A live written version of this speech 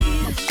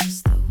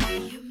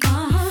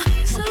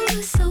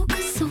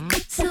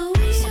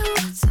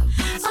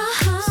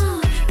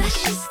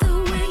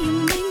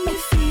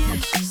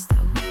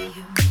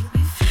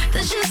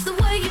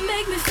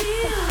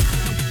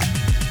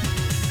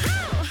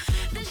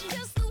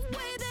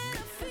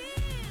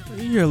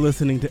You're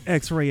listening to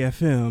X-Ray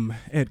FM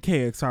at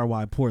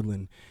KXRY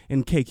Portland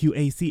and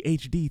KQAC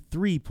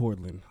HD3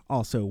 Portland,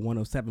 also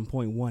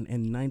 107.1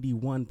 and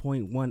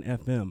 91.1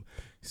 FM,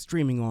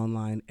 streaming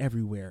online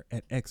everywhere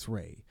at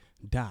xray.fm.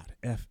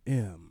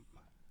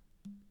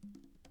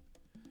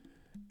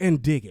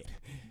 And dig it.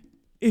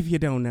 If you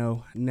don't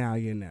know, now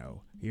you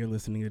know. You're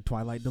listening to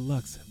Twilight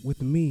Deluxe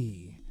with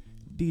me,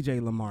 DJ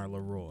Lamar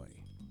Leroy.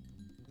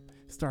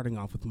 Starting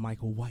off with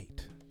Michael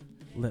White,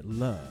 Let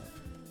Love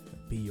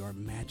Be Your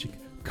Magic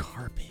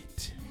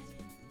Carpet.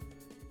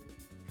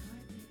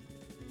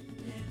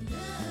 Let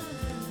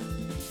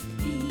love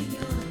be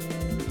your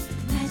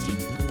magic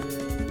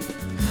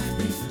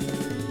carpet.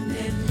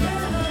 Let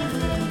love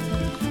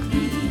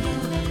be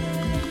your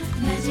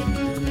magic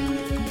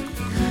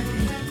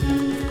carpet.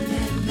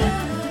 Let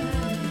love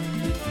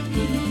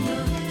be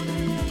your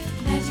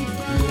magic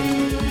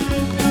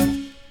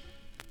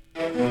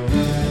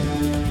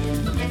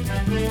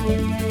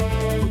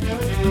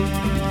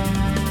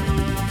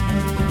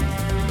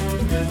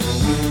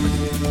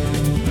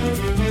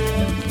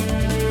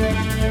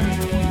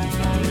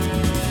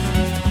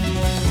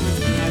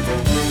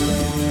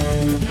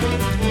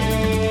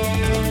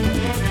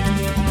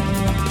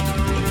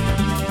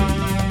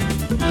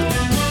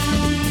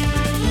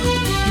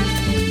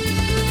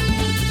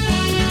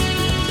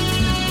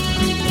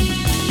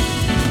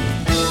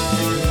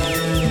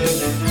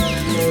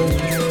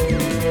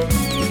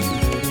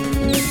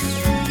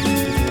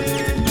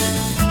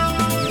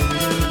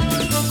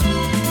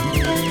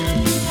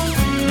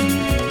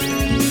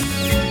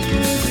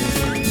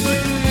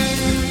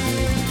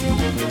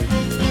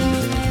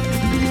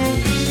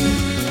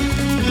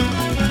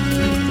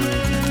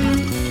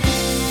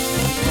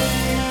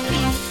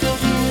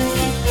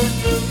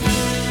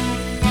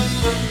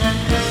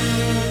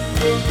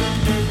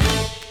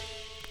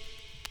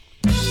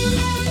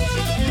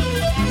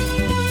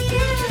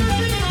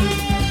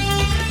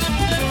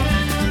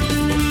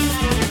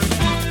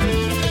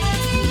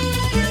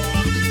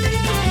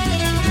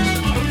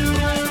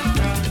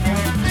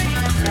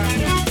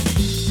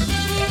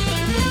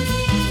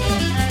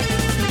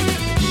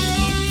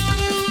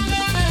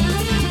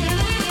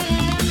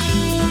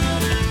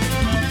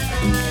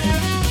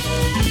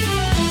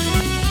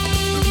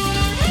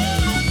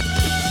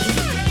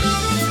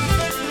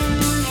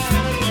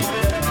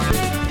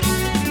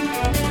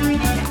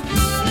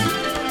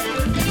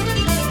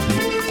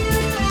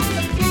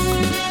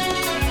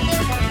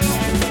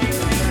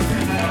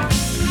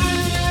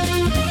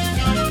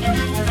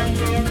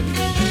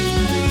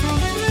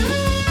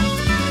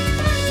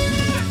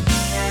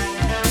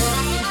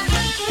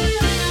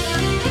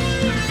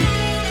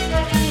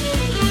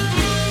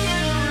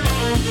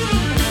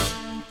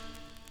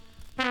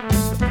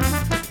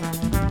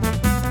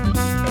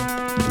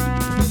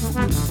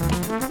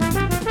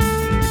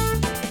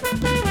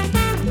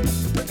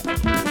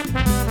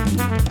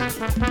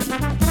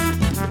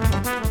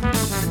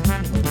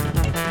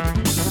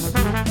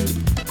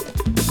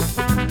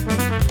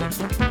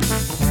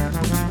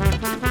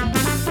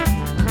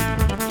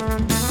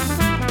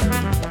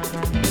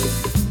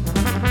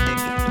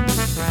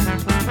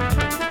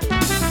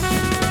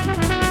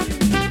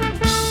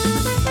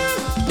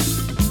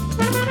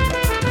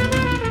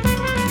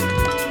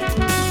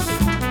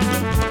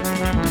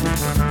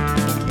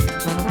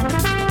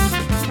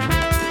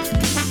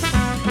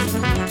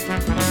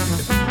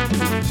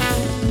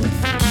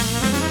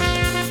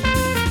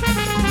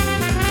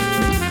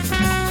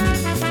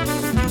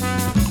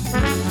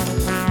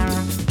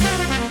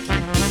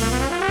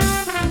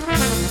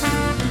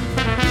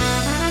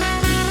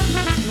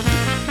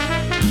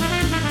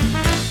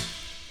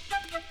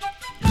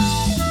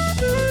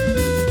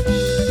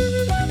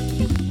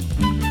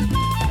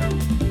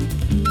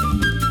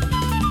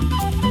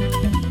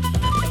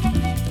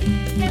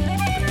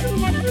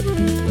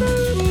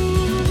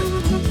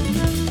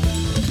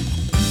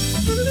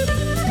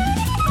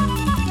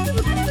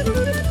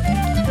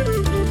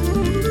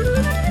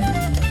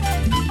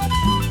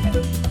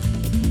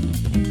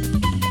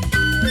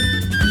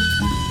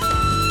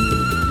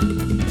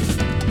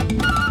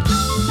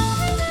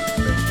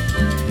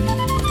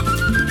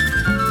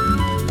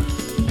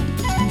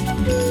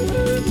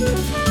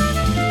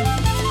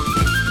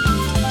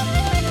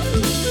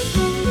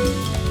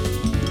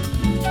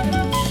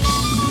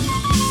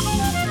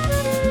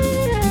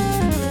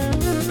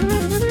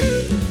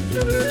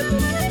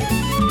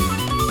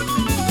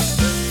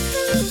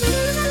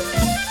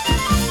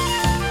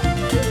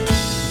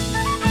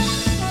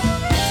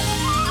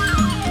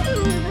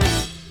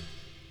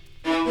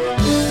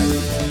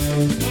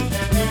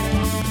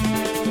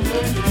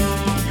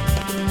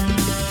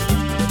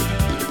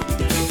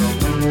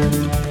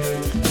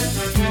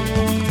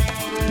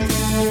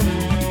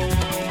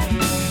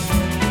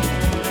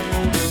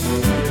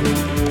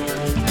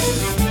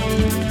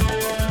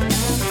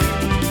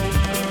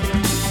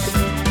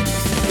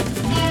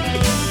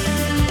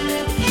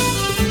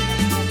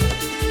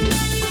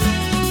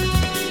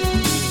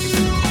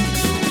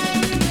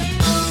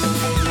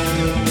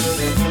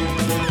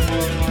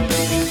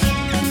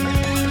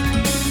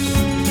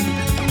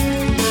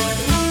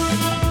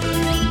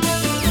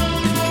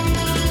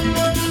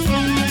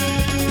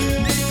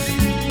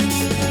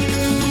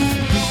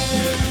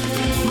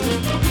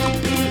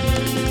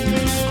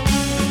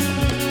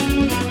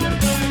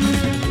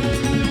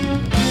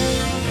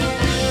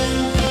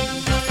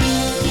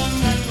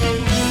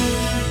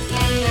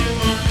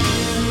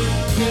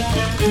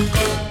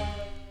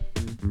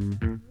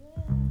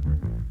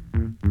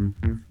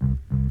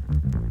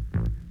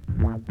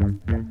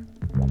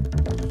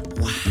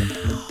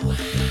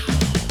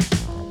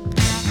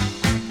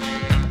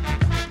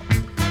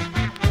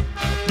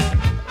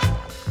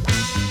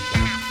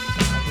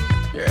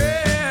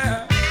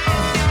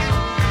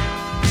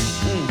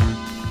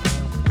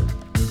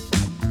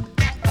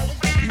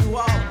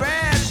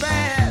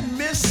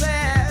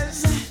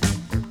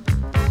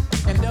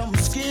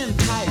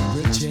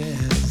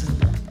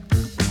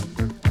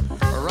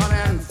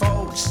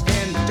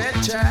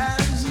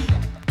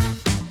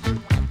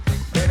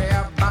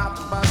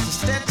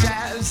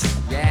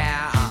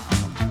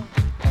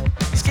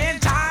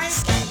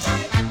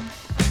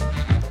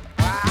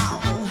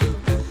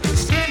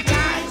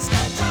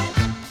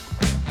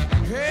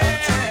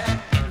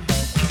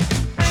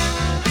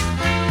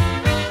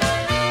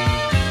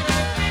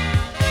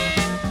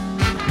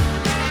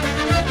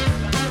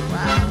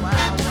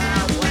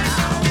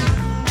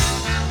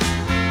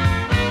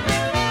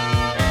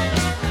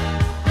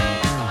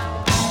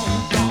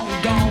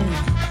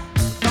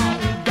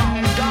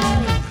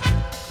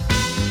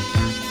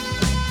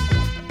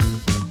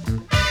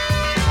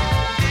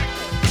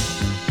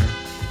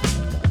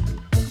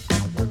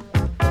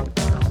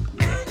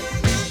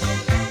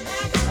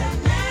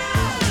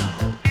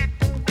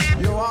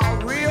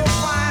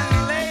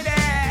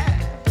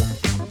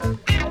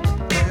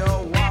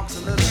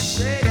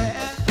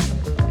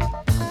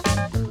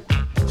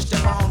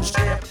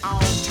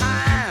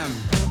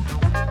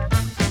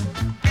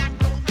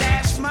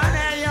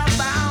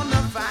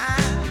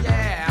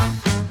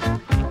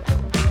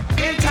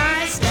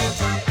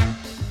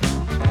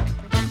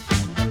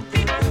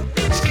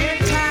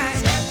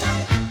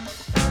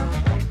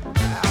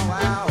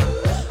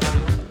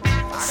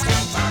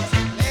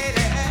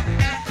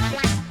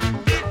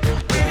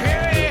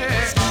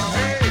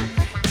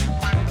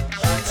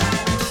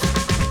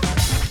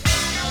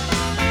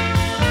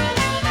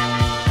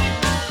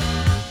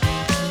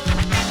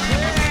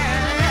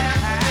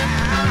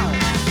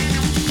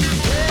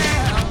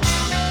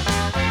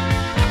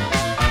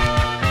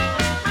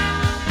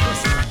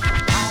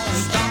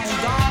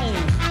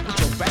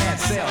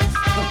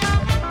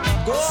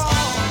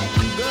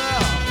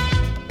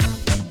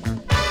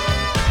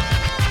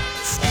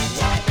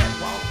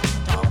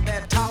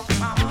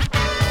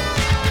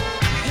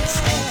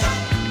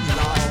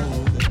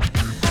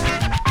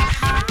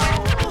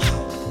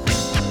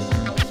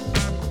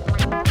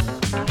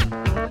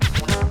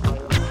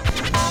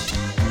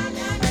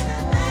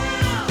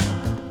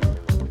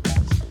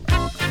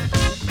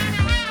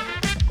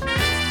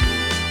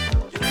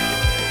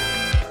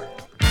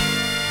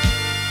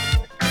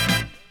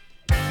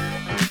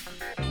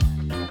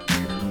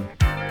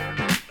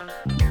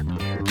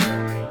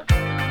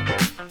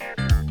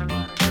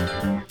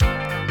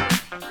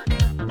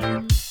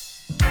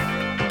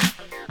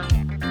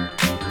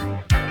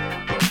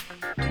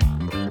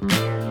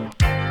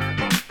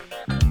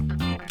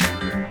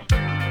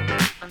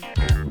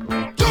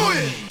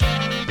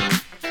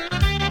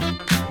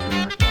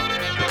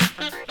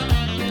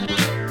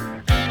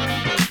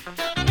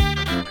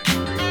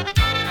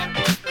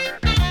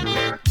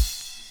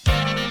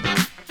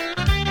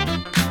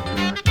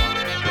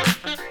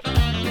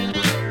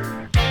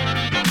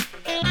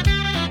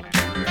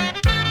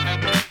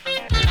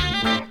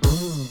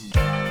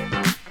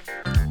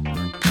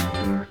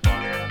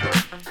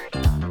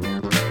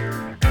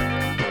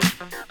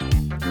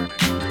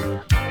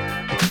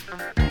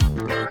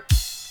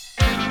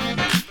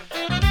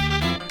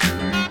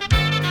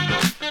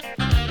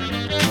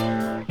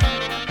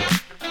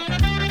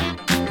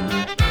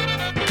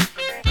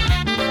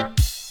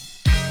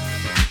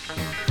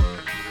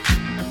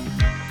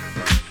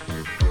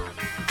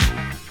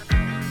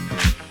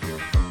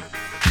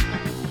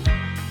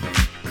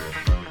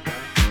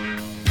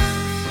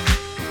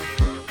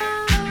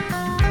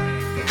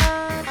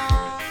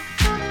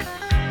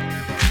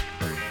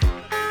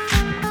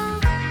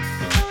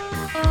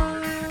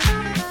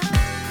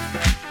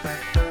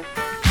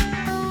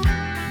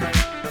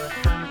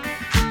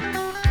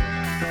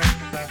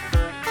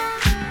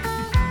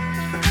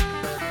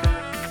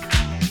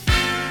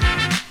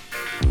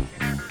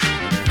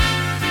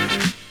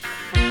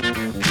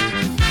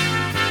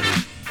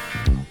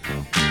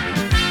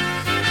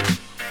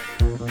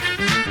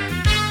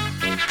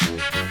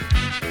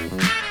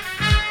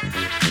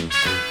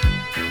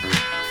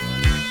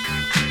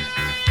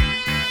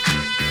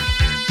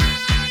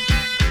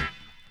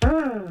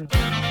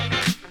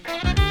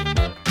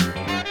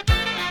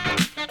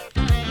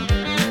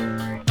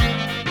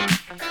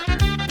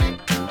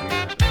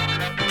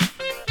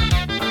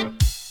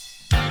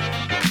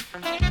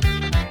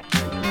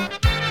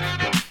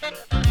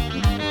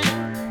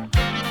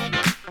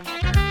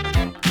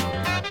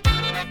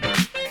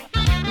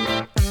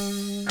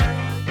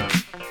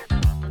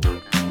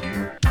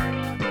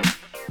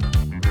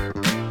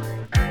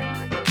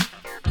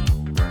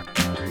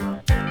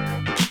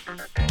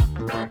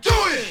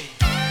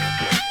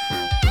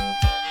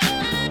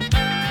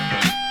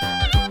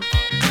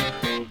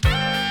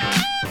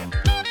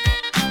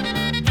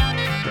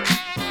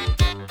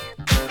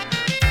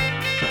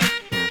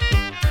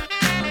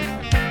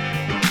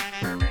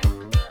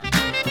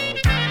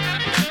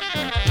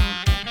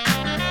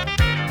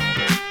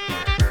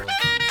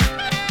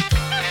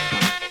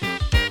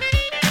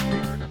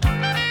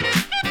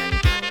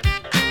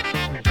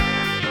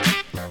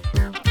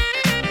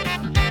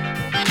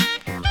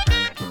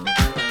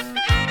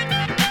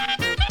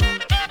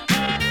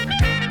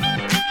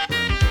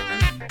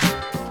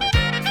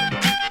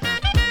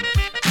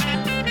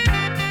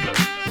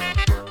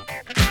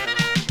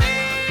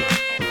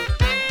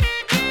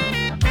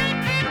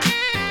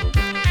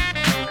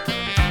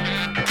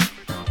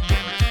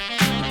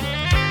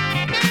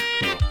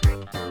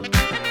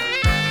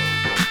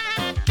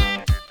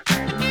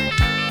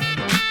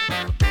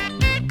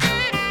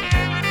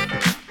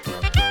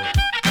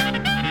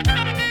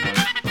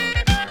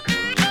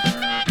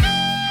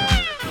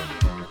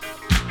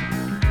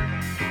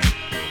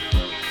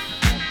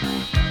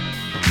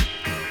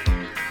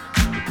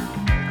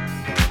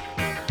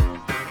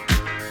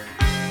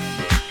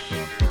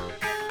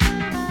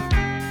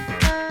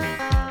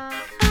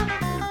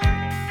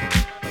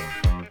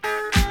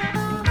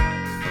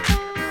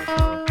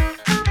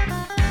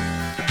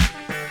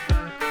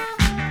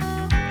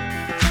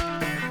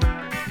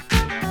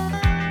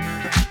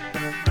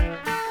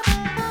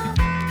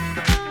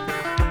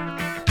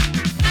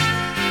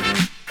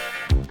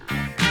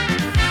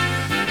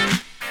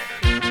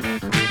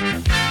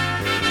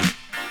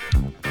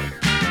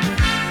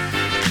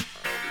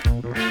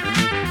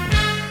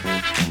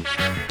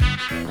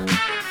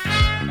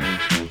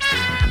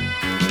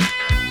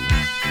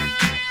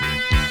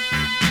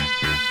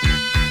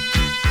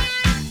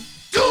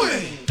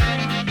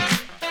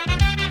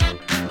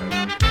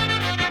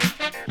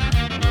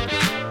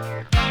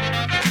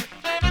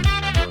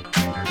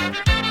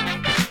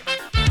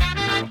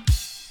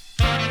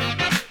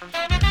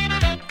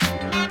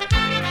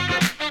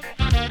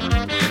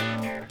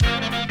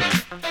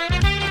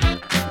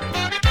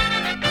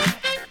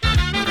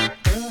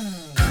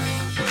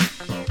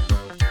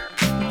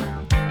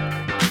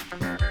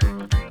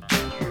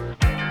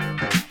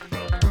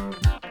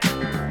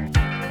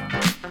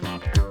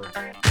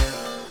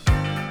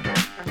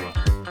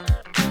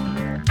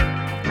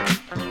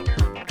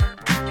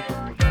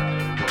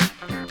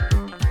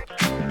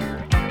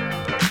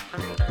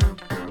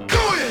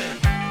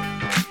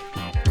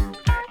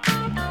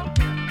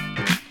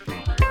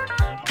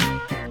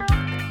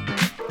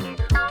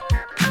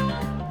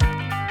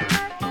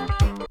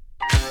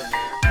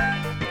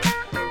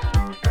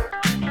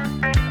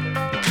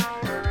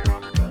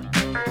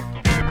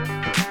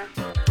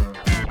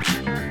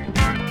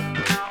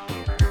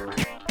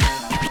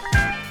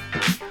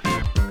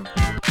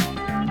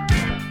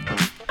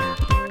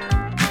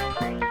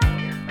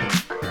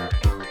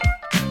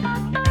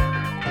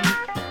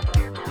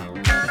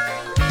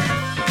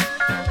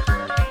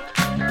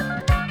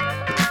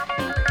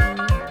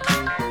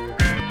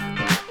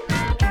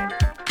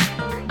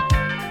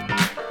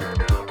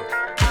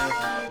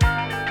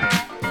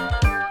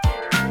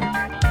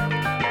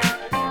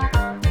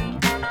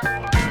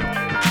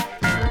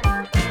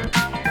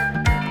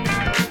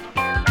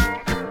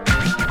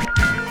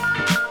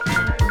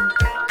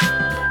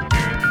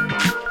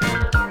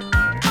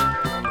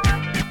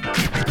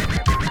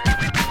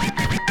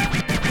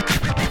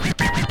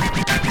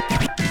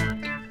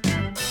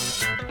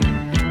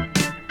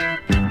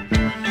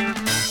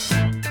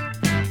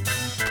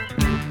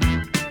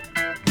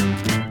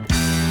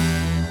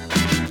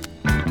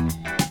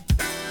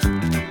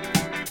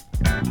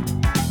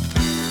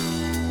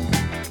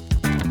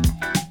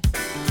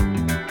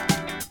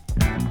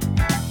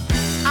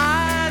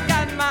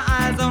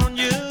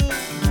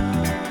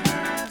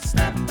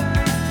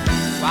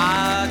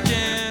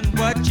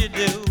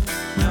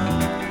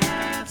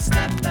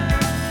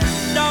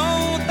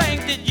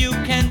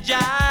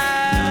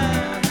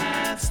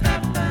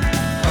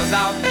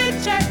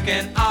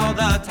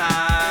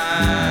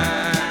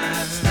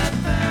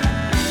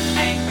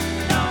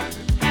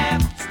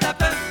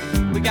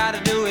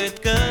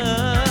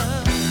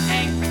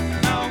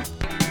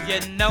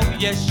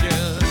you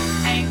should.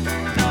 Ain't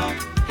no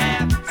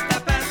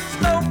half-stepping,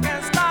 smoke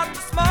and start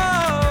to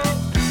smoke.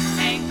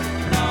 Ain't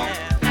no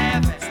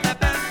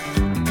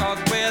half-stepping, 'cause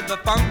we're the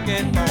funky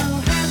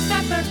folk.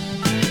 Half-stepping,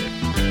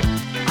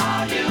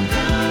 are you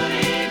good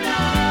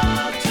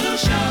enough to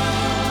show?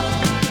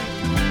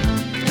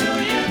 Do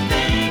you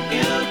think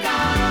you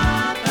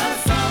got the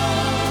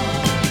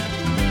soul?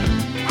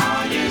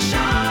 Are you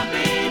sharp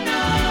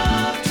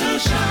enough to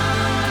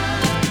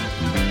shine?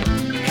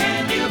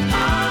 Can you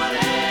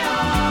party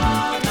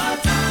all the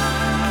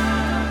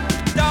time?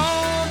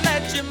 Don't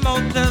let your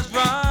motors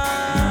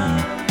run.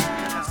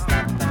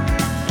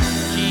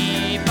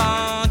 Keep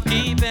on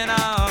keeping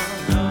on.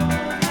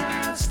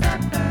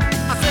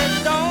 I said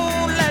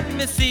don't let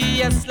me see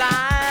you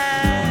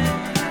slide.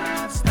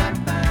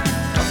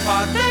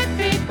 Party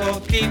people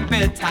keep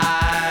it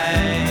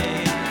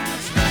tight.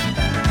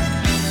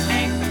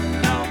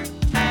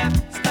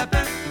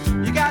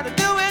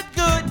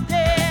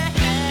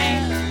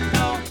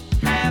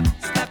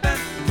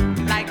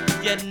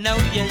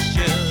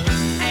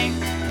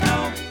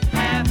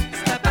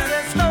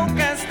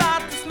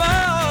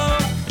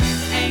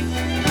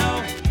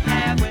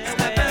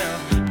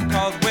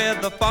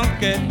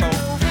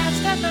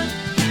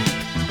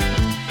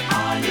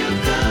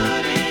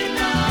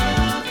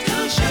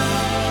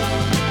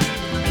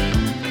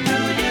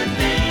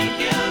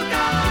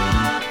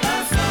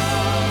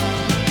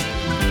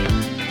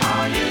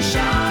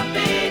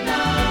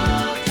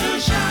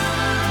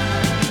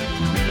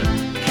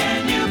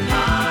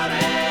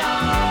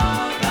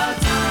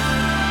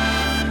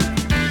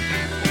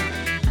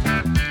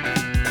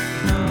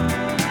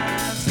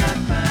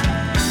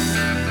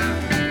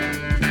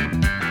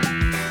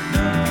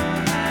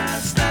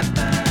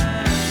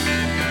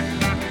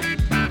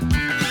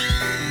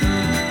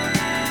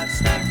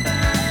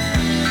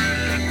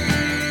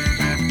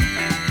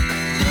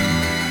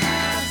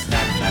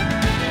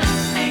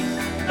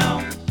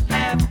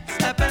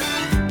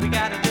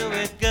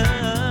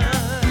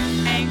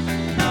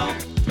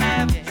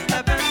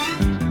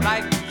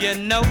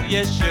 know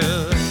you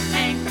should.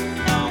 Ain't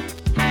no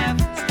half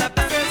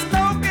stepping.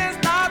 Smoke and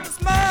start to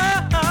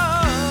smoke.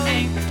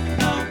 Ain't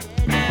no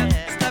half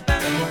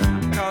stepping.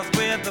 'Cause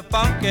we're the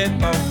funky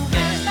folk.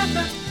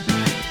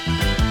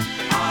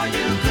 Are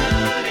you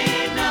good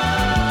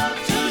enough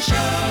to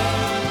show?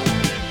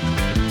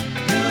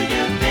 Do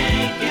you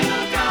think you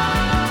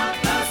got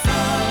the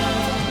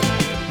soul?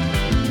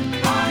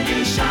 Are you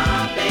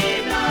sharp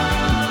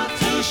enough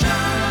to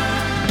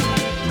shine?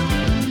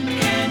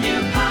 Can you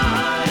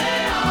party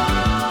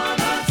all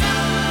the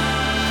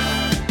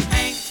time?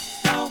 Ain't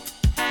no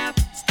half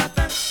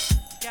stepping,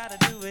 gotta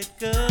do it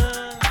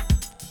good.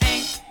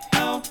 Ain't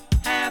no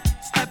half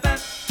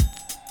stepping,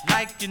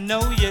 like you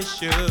know you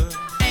should.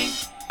 Ain't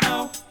no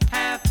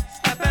half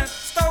stepping,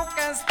 stoke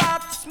and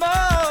start to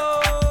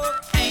smoke.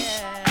 Ain't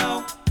no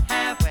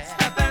half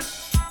stepping,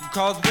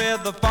 'cause we're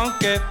the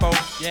funky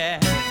folk, yeah.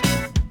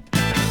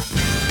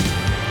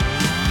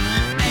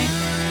 Ain't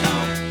no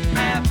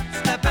half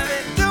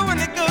stepping, doing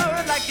it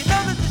good like you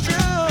know that you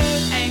should.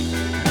 Ain't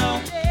no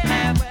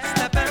half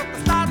stepping,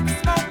 start to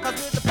smoke 'cause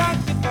we're the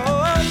funky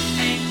folk.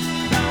 Ain't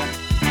no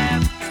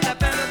half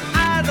stepping,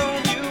 eyes on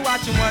you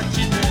watching what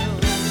you do.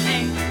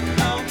 Ain't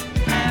no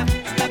half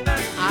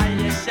stepping, are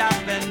you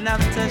sharp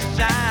enough to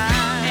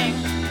shine? Ain't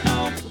no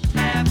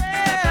half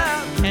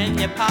stepping, can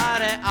you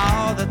party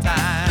all the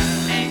time?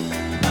 Ain't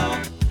no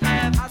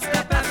half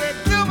stepping,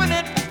 doing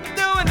it,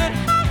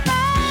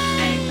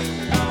 ain't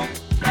no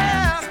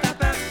half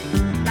stepping,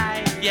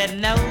 like you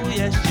know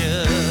you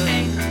should.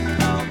 Ain't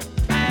no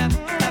half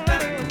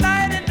stepping,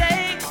 night and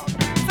day,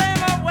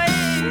 same old way,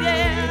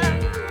 yeah.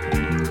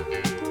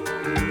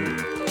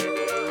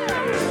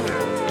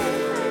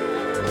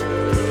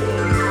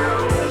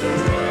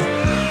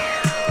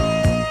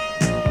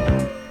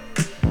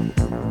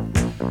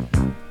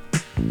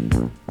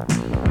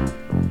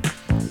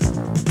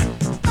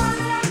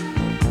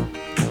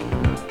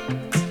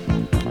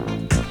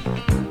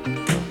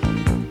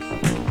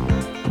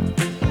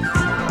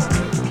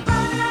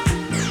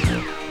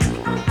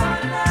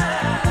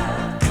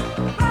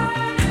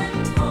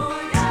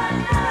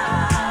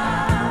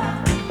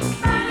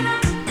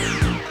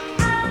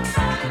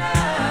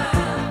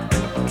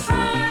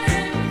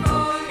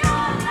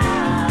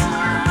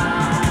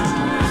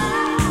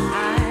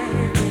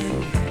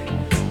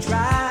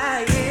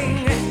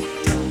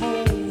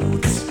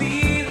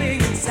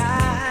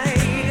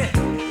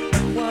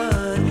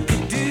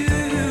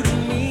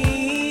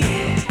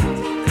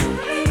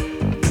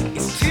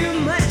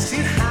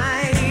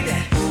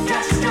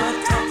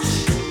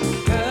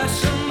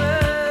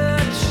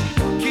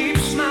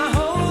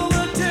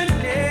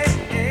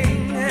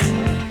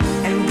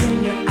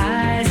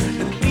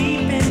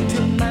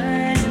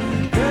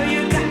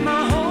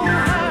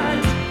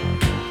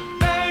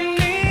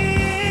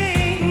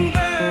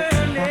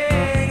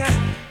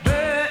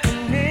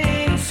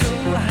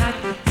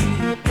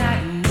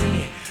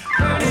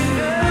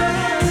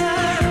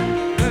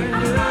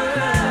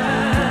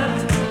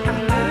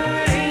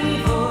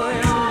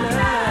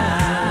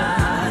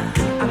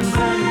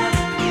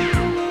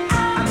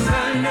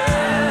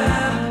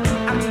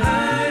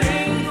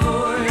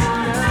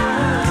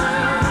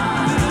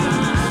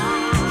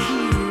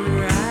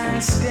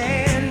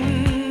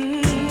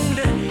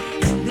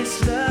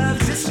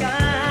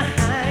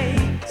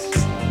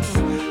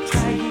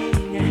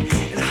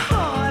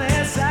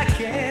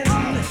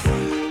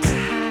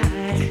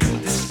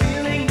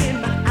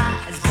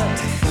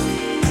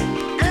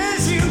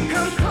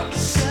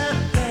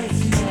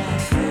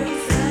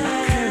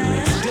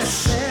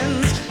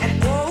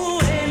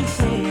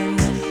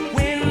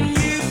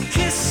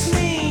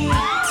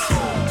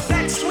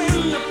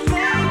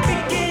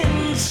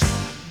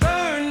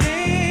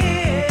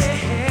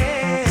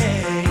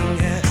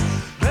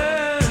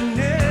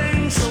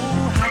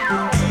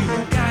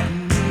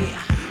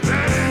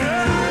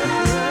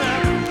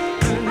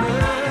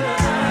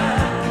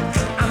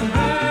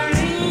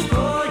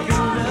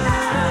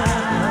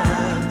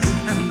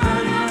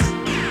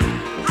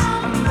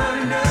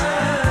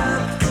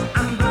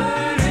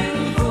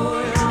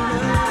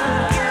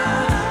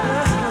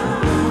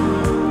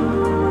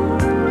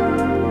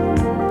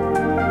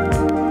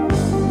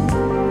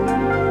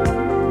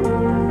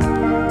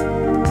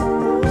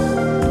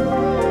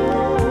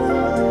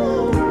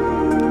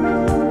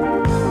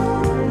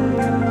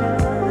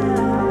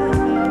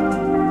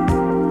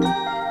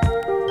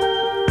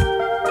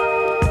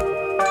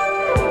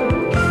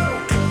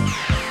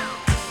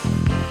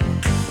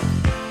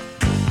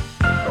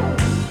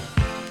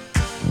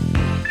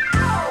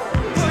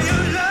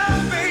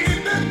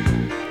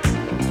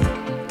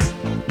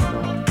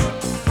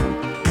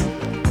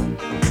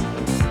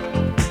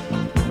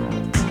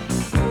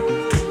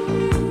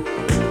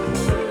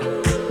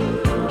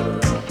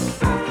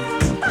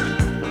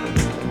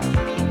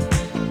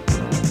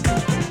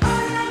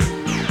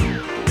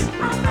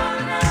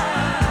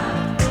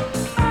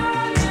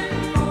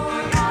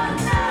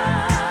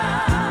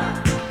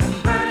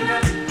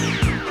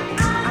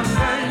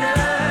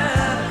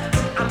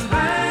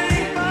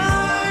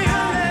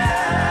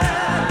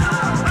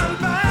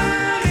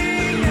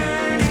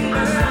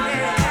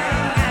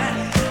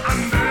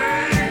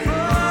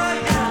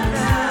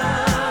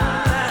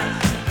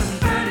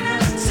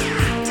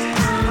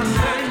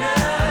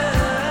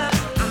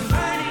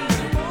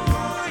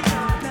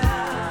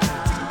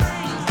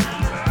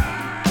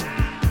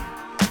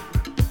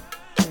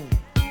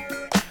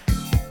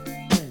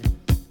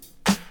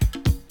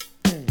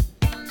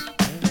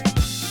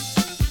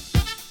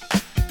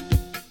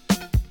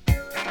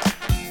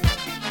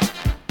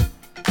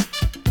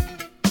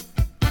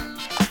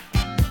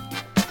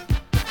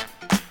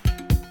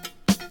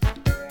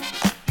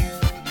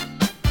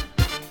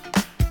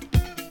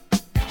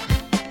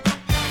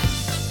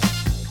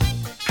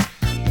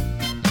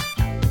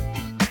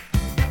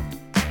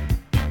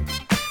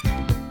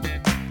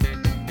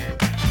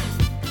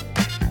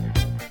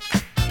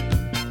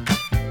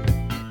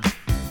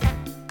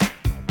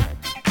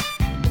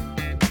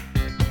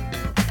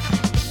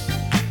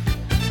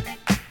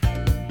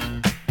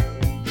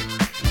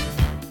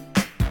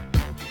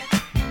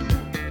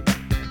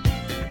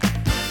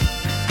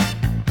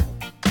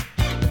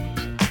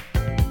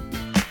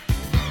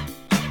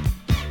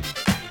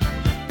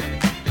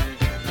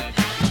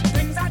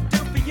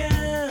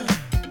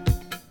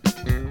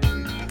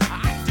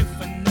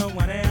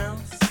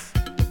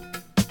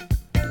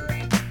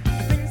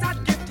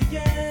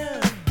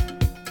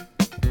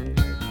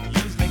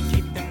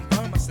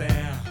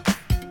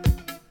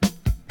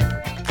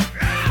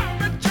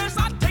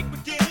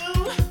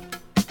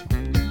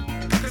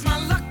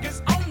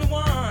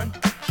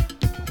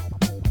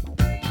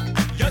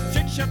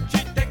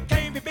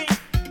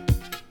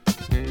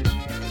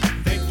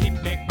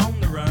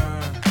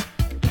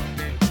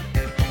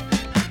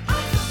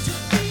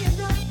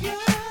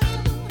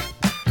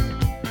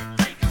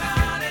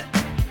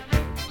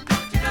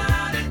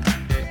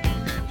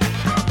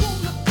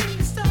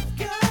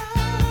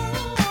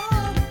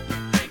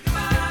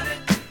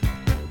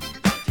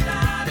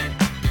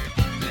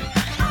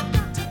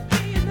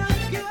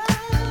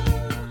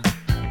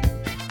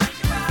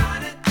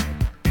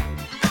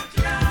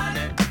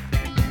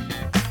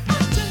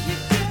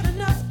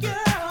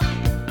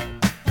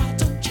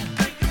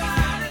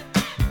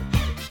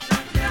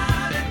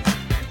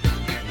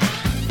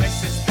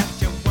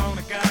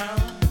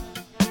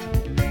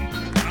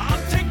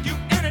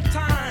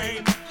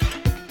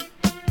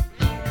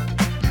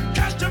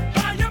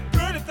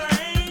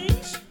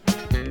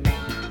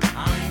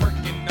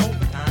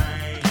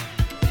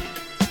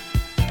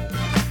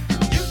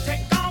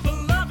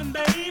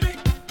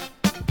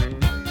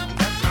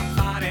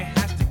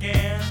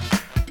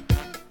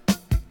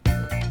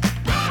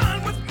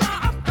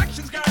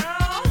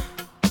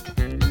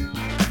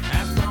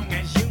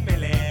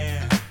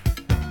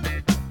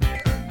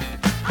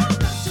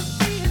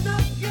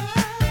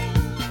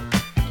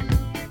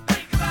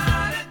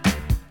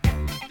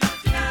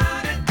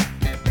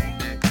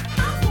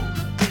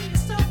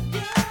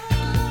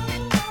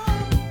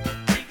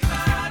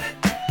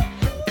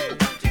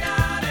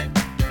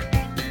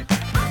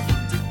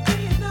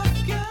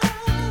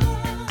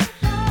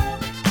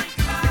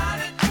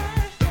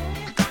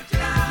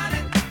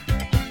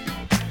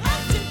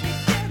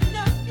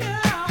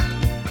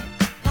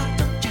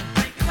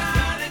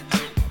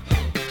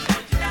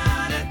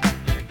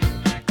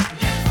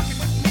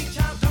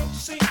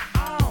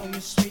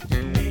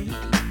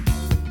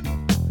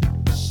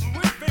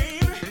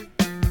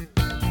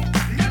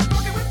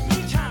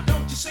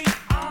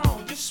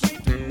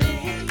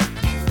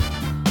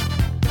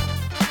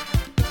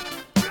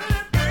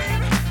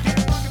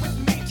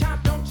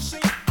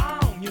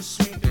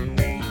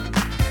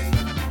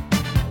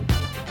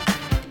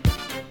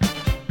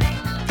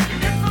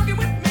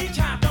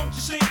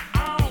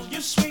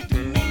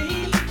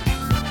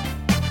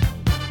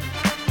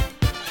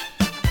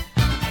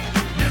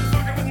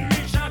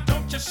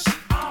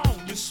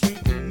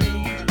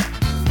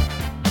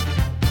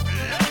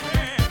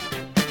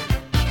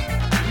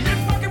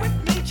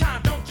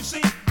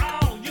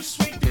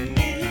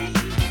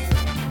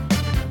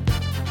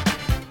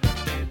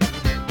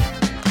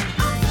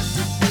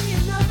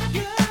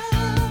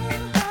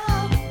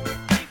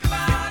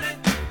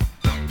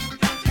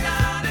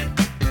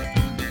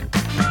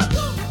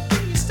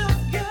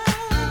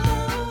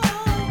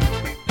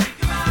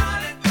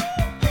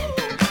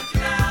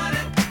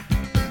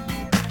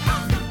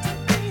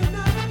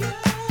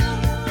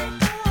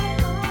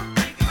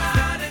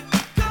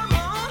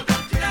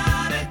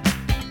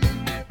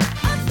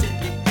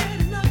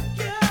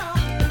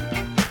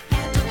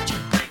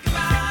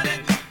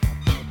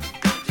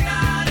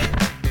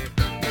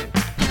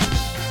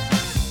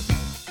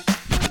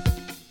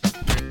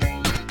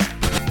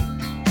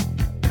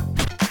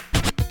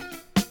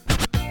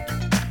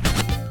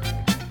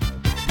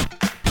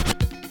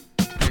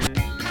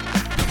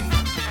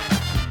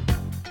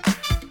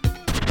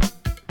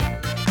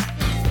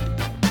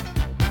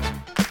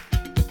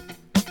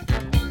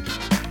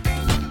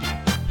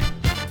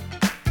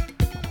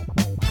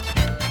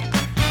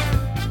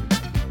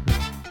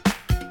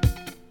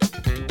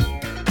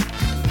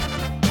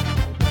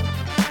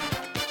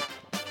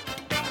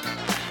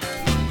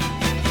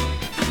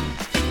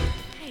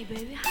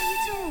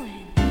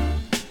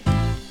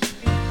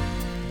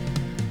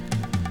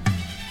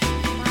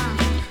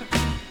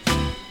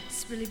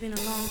 really been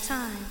a long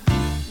time,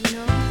 you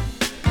know?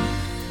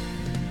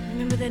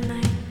 Remember that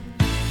night?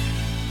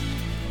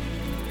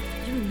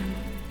 You remember?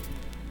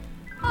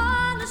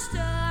 On a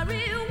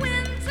starry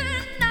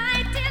winter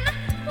night in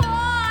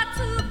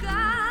Portugal,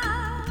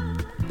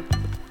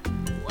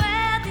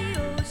 where the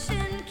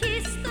ocean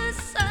kissed the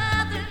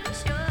southern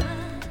shore,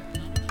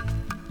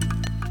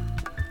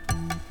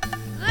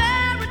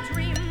 there a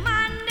dream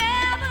I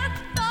never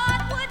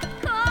thought would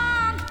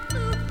come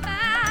to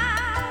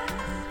pass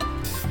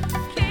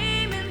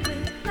came and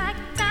went like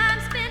time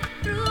spent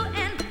through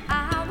an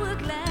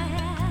hourglass.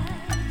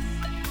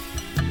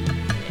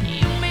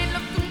 You may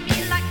look to me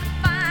like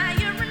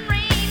fire and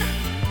rain.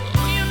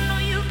 Oh, you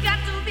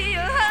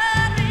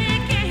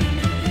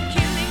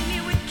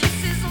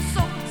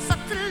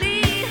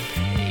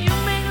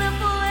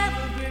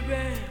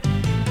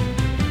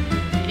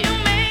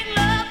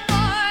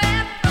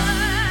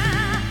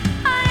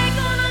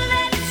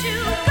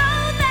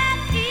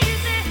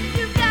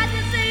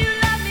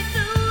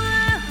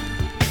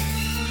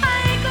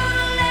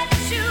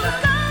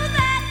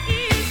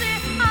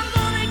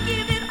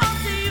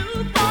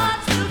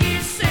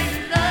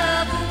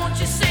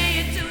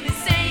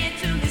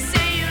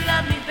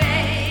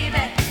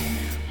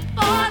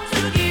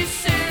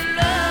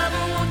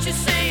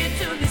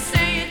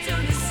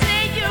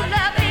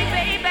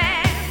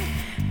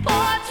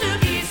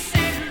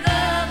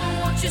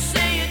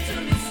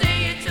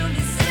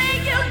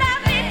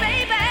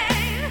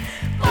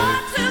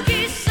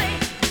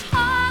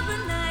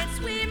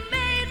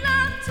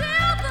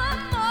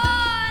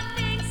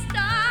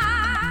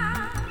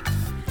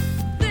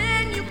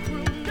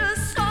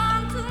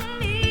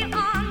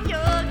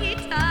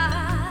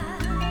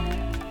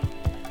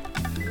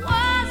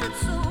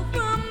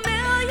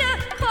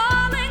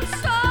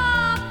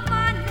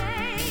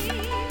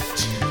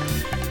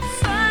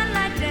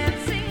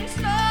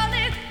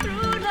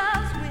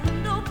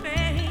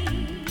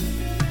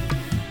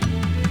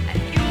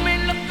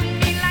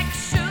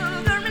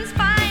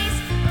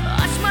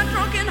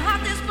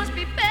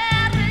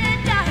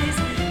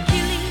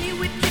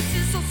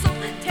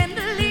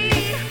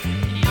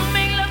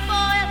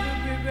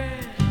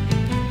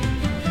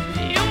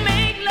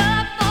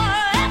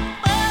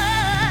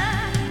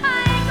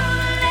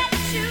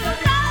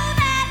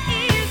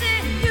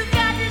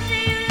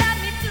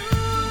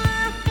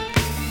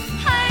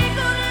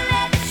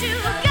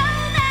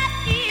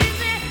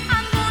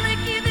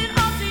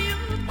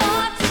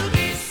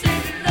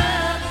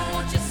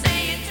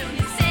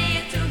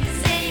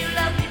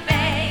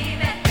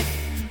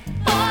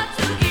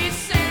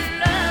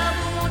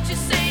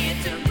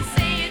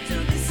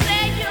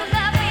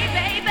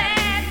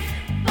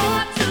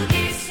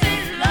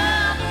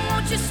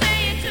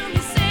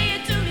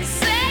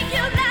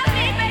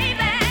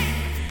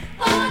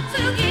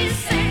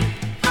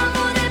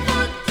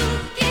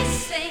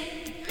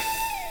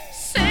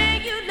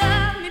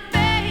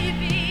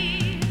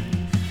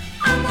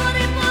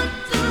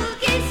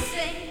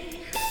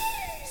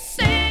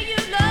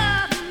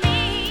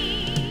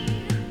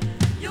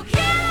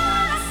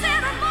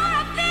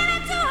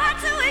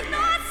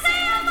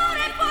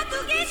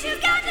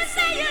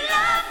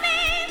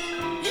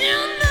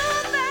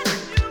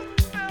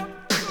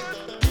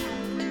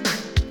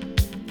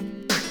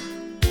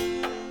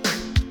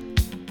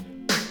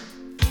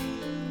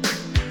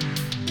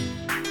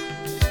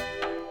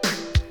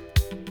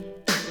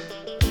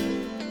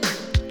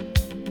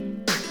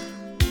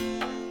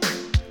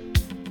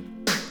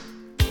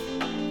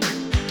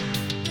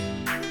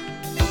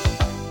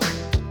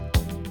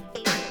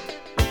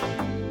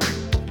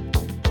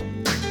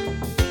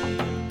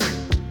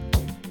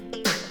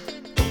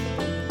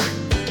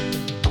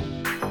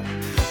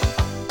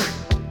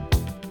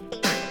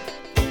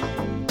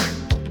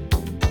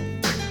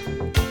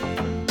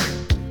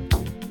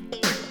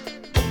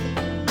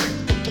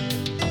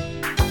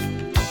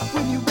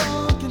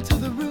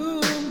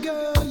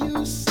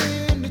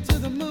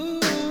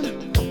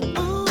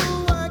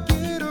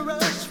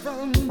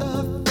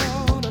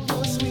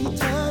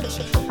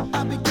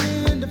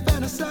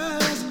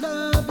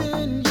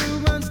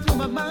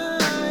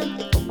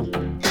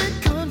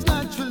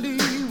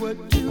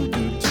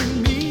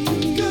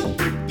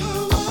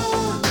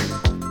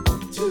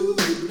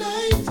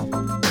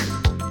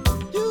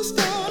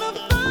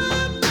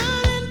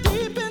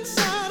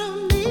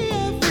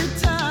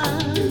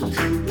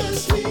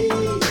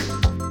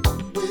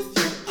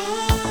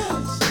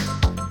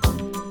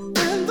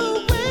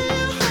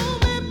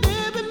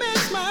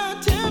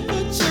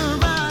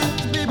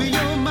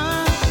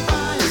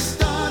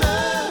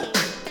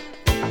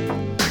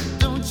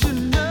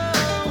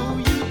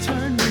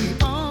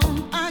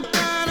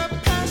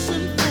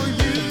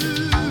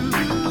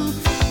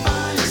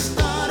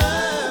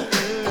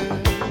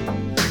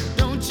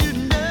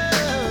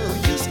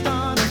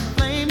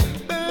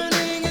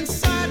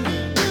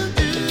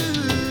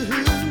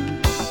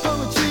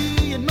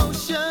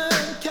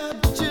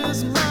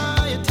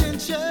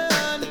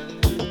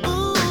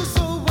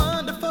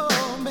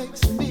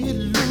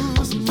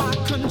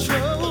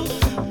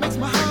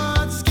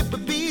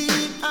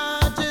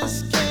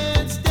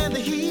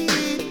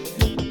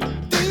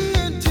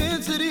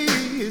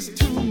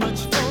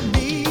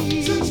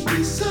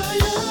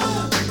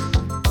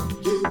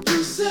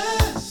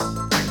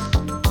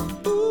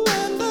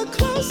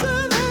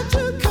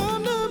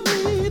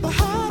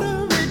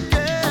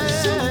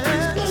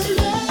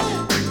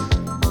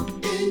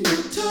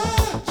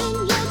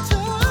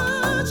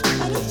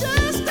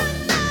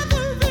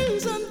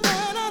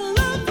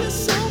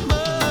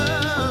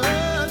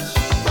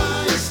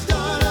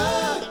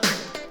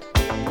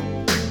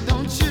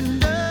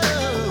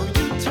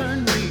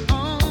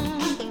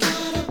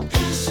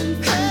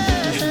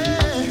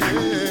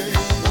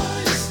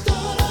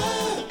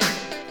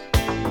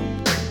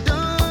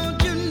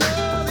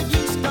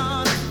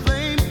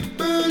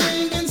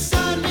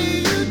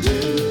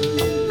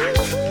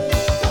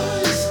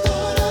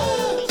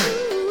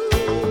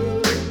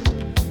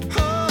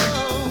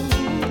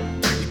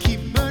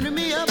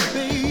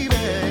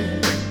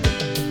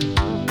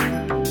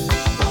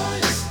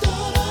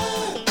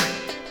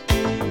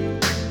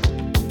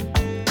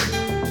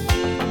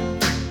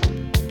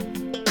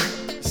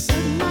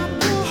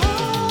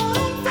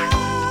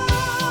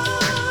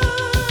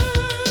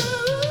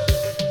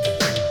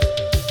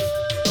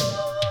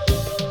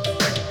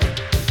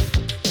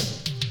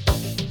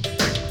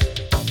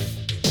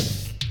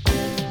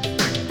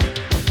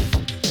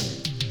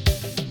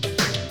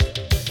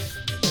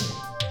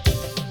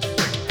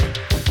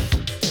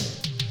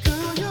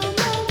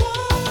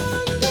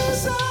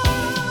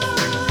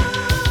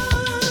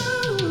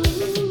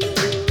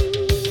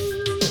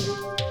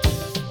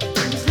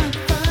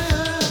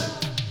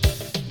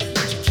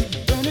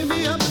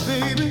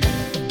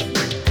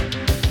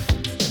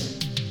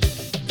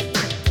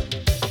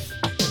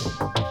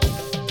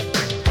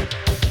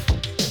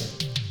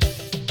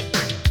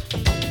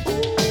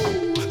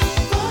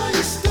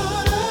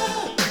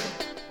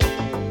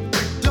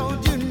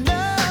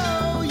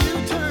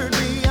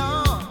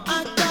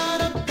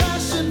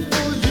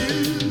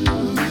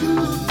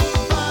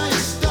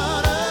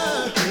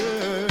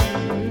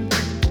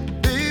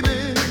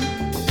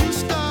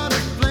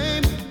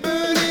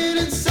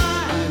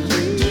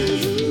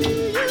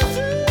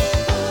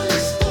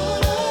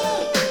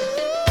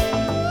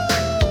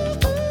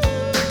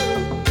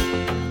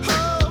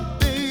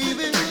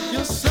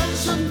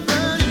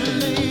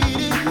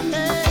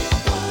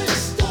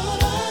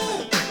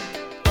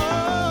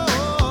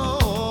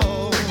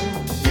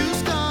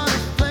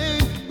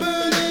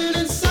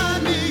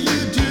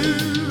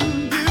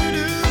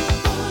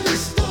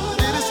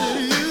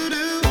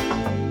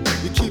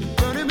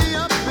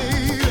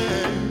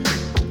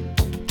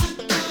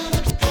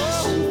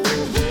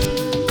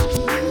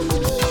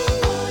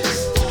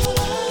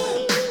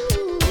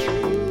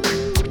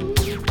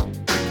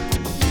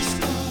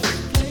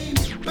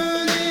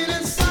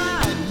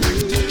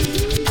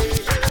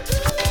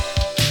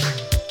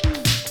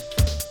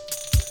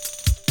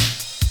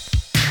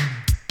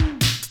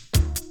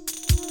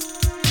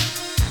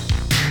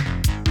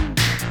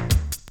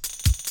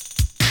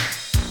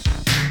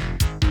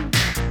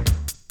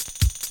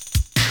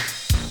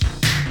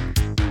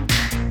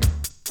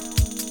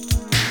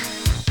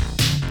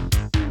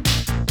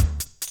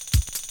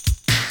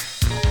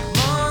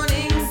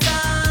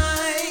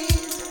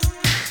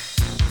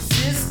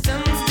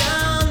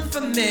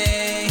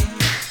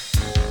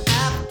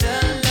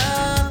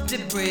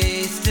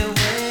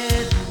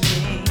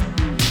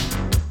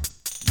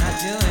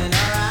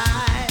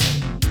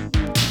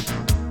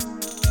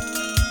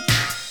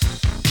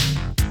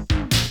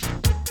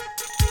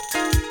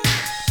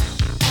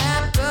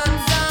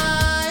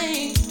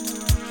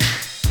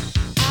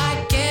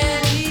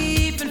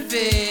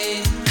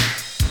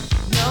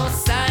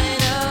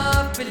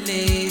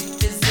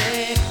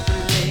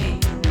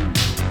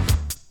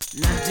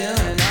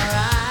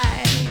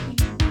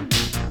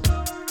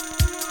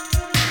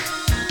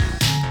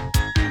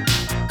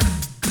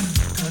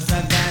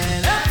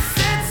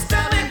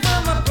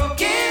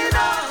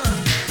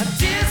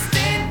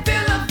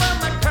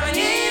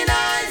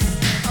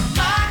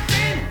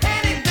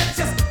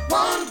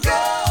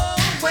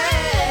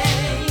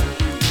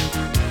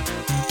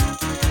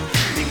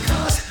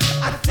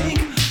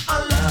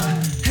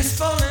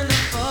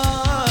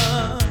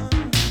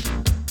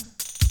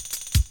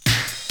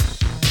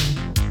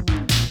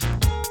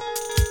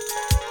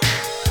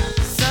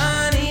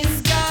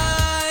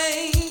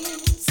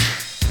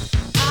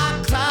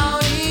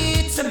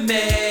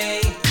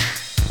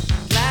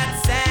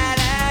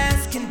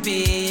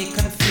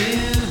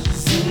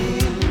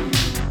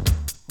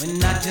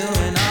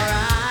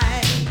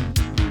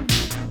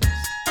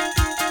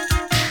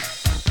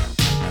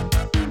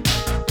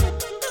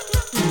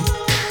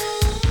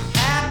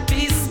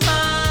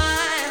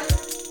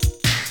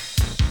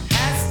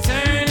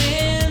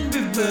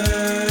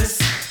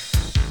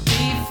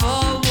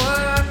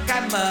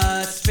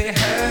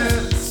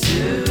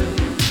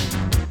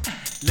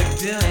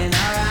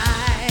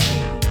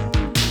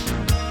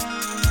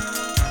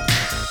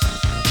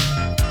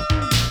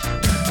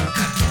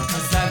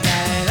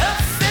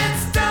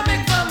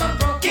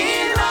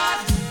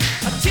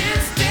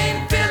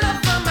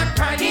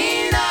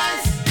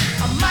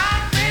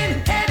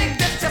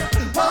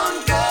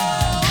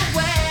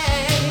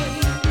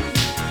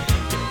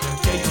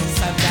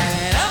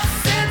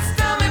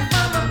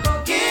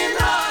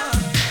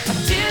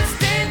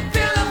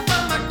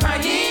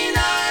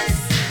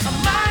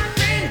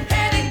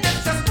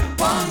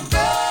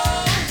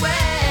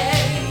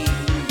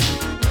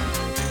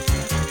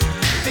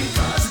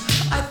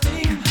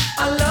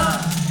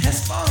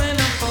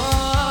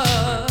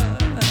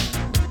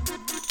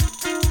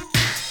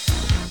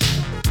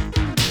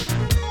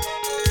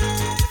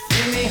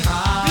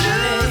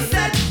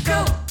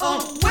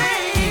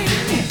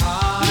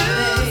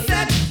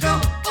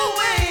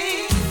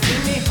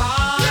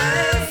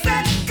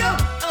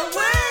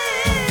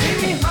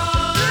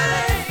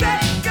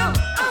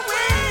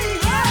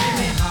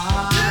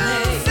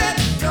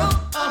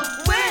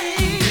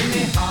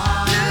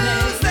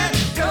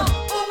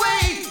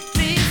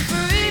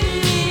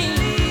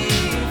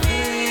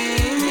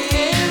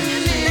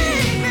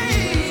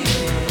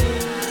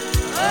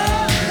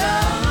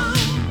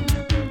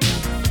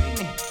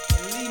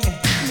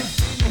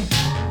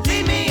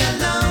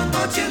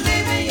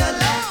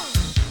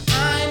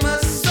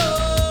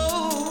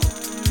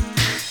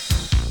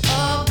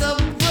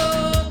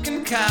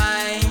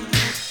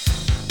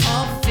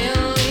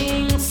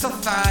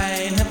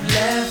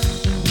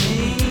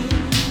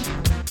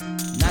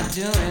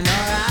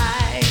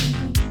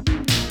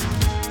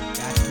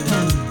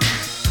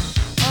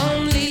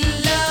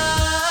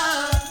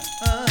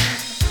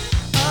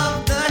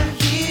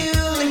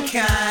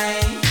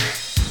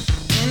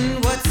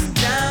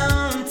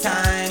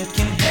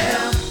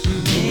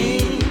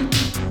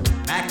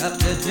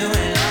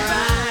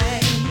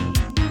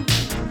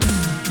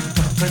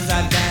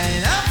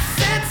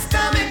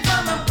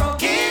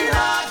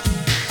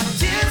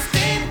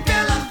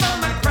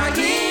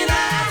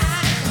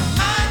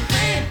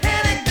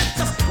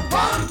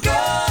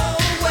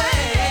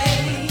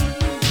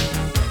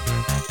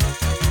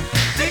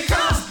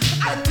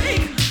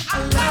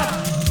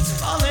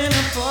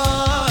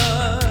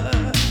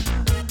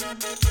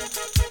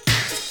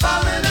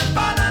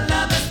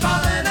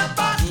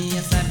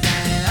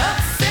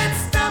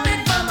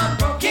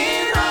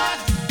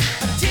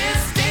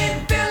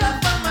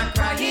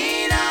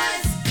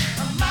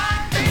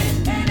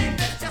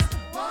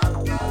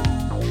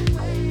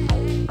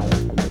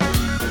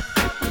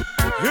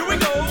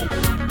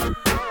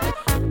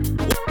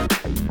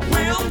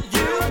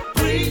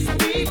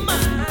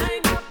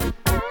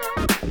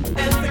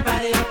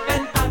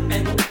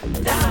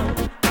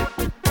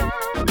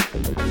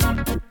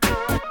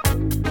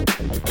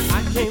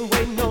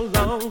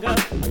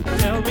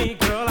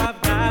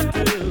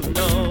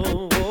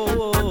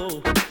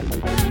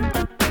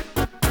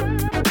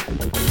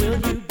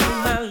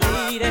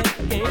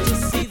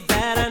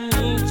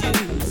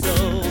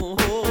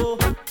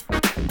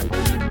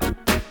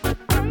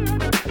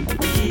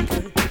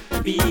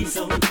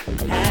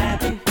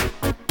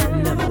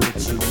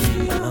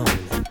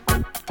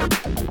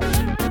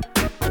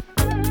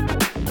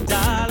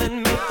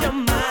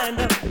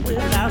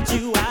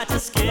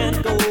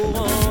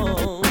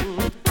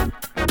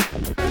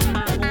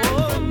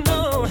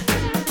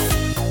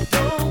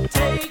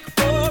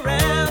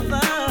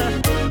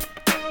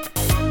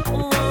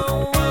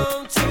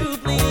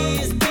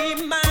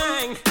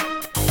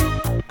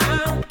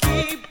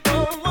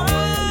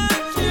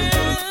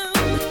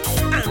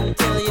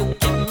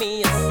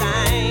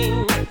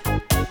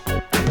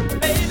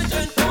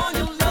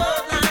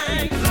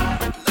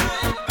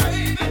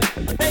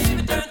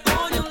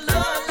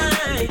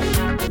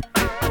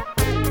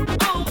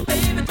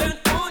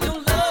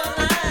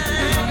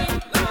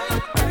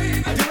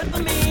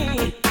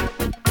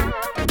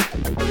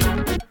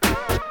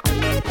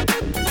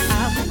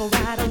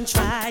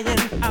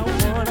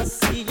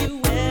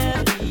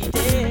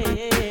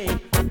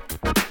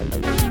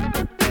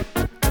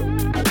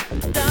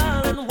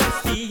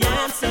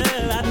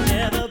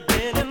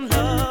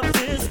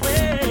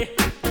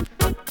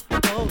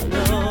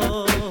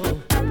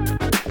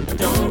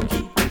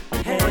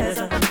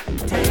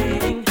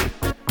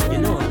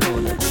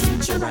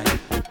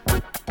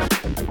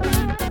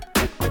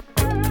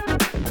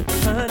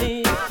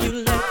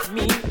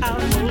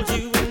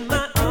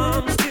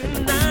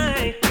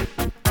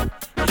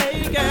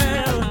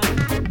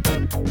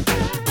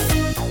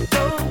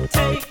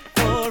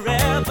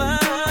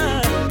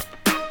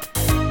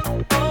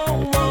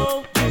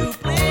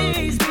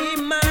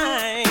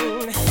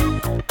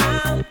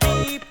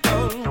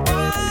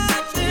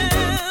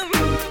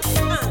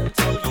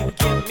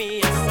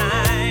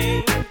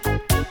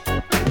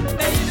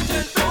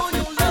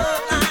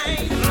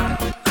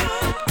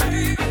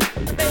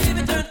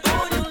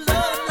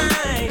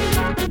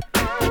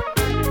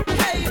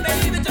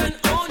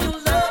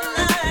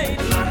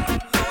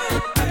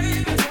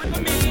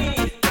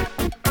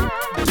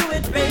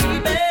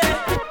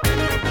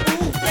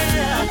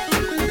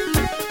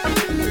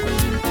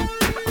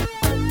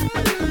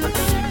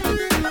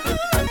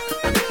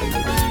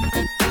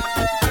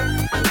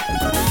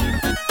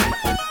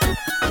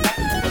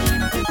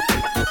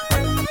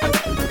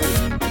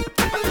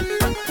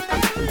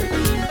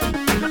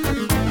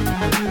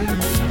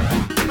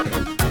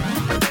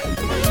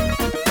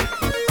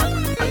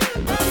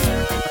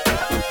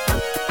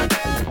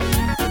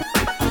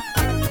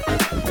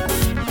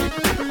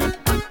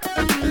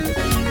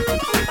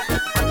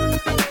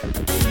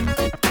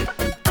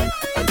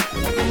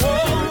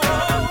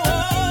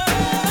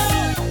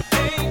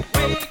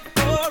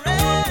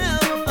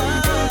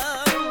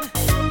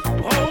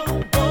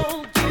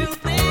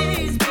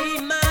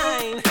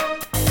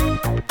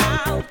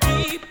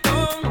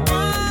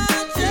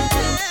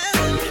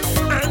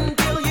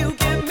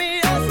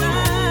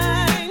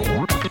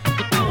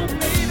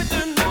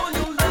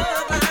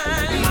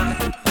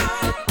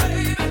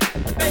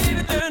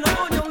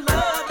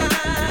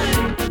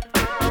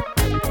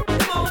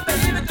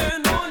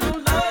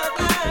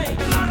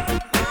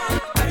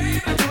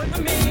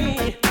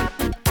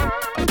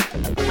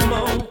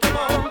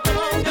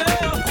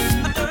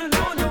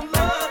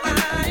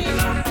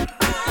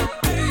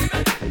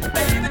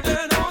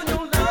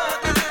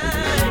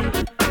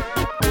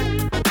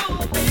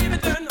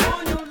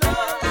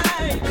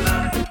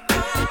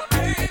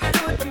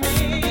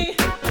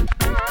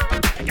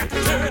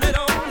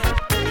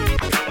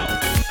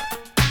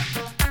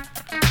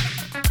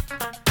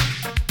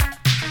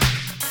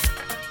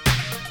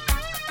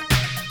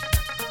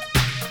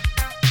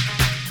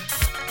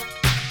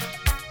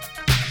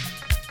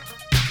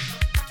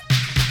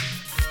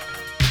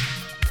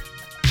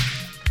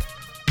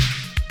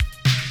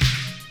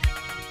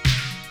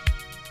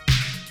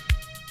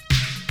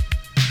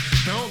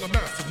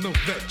know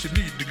that you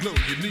need to glow,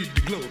 you need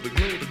to glow, to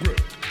glow, to grow.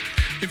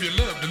 If you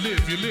love to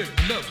live, you live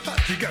to love hot,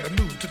 you gotta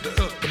move to the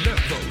upper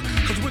level.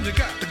 Cause when you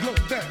got the glow,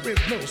 there is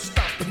no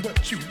stopping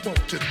what you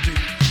want to do.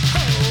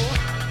 Oh.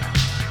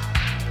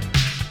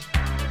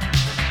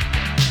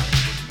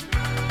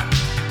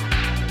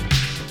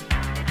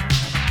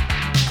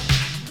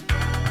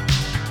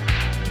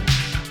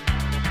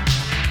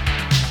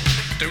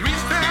 To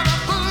reach that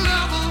upper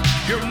level,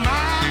 your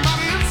mind,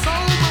 body, and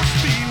soul must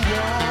be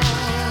one.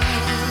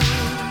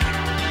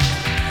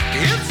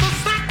 It's a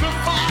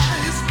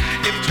sacrifice,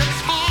 it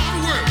takes hard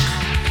work,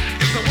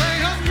 it's a way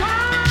of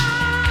life.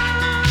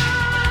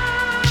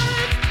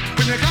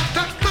 When you got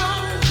that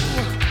glow,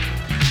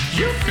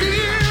 you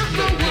feel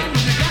the one.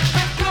 When you got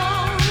that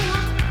glow,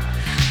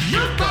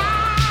 your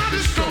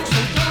body's strong,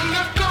 so don't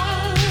let go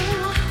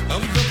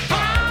of the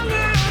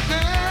power of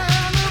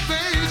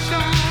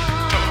elevation.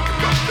 Talk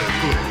about that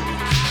glow.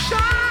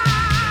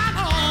 Shine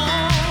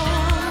on,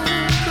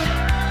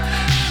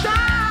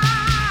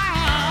 shine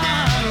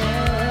on,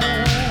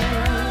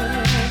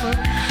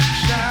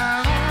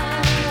 shine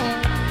on,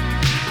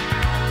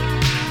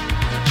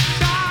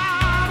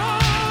 shine on.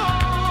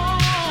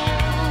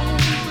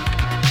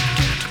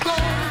 Get the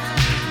glow,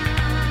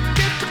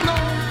 get the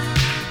glow,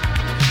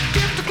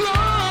 get the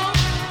glow,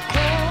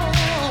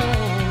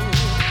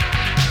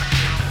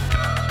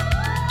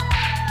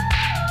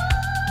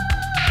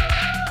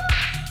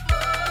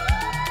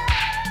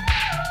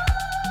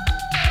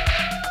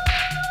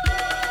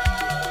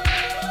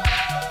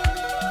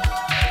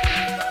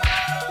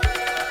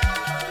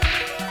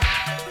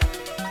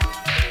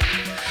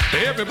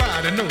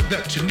 Everybody know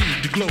that you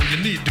need to glow, you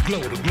need to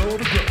glow, to glow,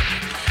 to grow.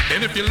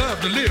 And if you love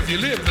to live, you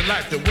live the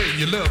life the way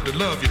you love to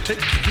love, you take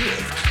to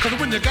give. Cause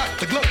when you got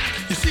the glow,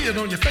 you see it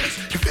on your face,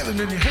 you feel it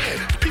in your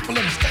head. People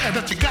understand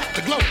that you got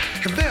the glow,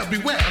 and they'll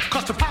beware,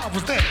 cause the power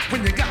was there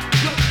when you got the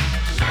glow.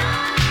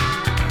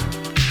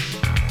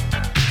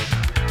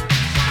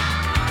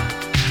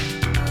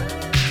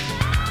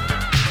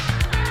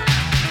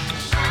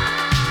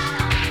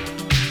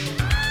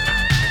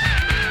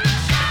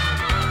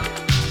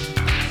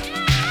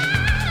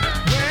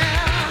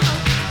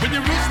 When you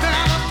reach that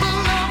upper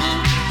level,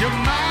 your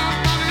mind,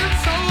 body, and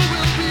soul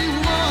will be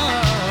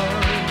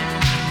one.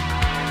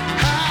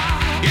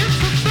 It's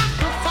a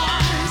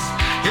sacrifice,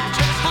 it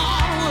takes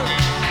hard work,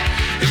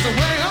 it's a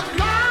way of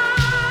life.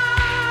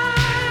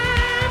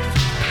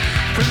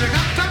 When you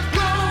got that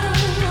glow,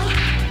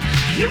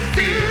 you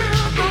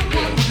feel the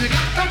one. When you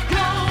got that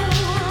glow,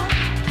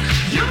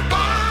 your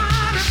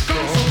body's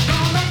strong, so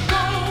don't let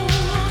go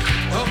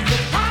of the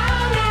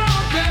power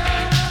of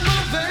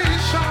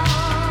elevation.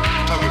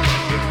 Talk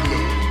about that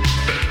glow,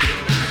 that glow.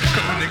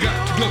 Cause when you got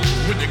the glow,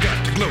 when you got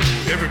the glow,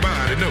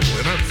 everybody know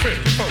and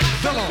unfriendly folks,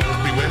 they'll all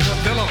beware,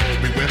 they'll all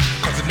beware,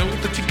 cause they know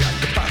that you got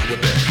the power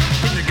there.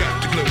 When you got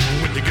the glow,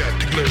 when you got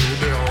the glow,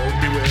 they'll all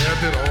beware,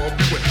 they'll all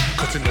beware,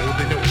 cause they know,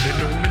 they know, they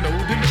know, they know,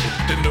 they know,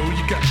 they know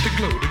you got the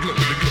glow, the glow,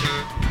 the glow.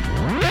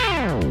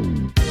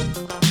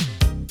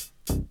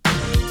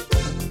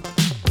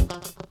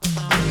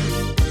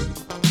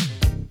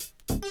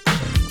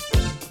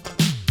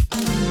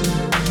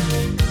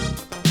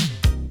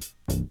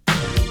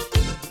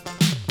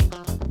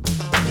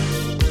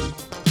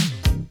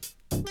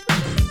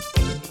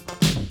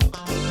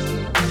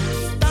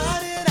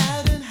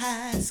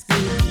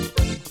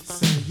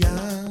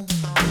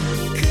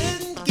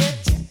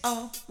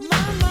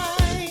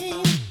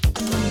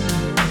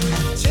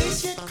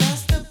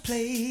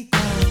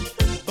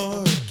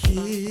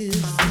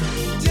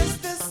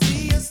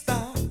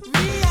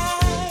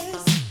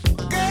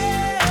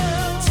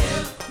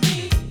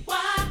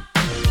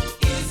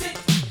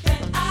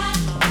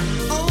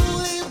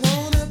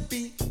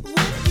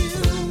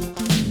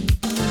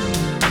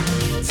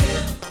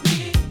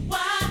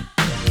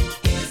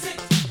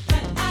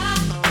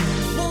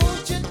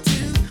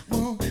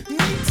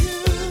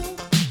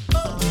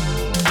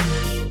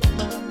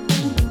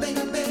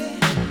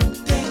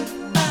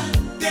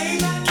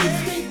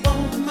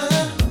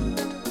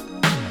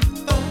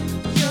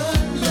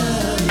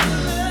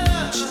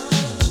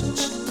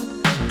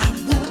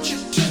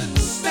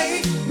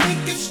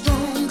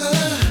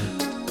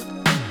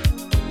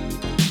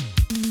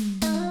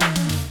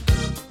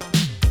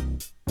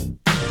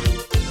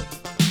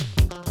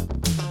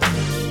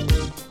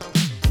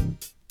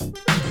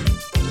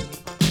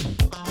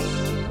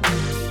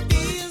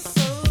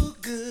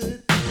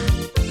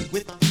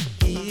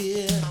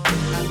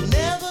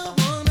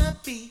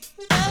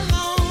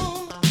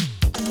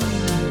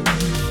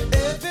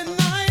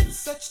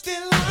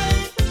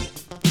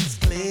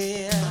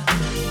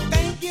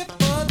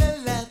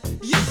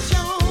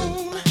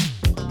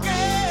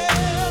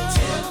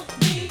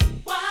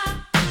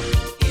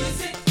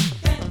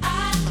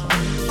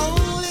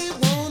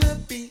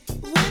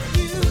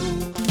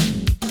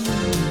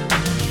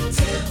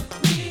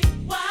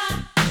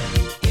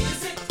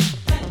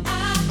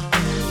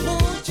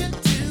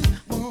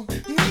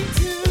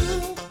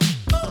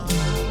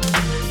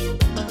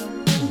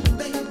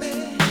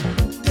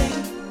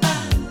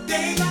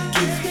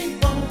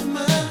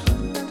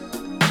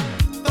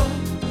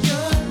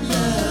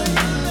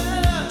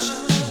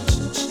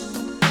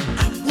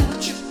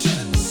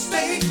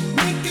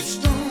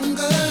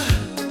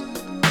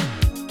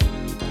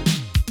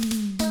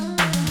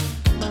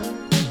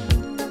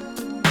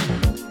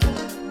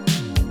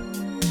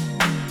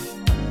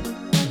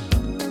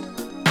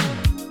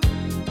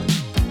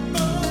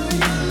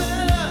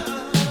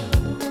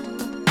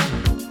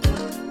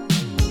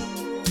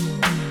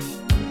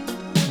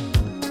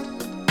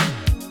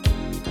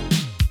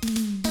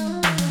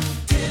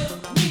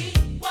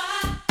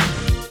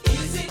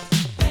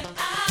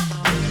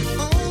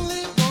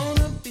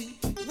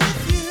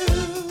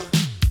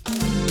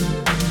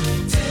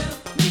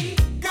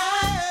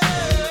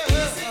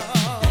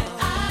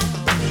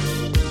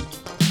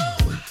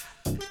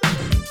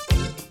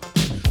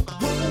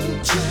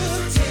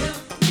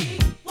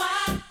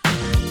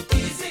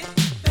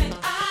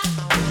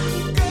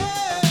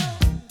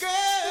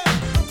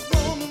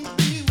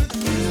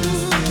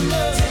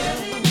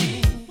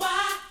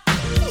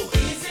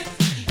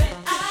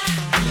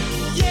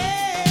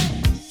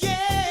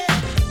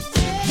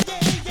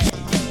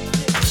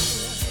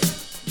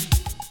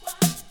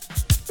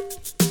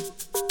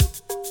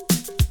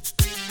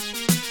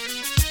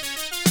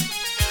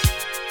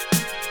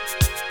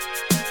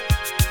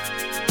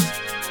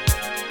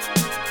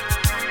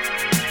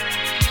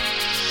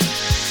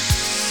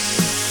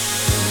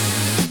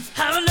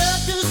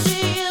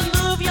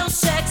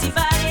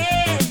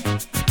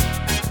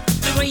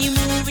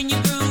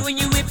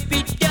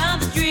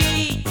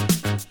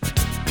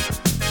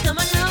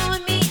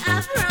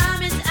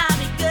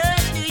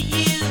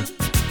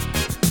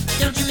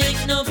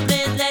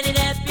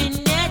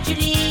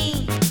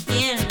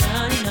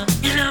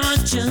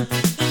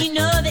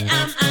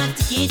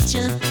 get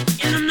you,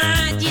 and I'm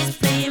not just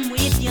playing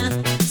with you.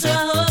 So I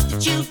hope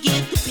that you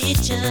get the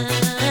picture.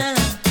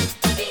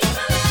 Be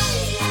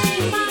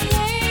my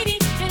lady,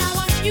 and I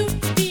want you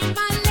to be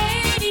my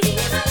lady. Be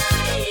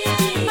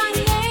my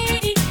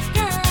lady,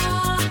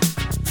 girl.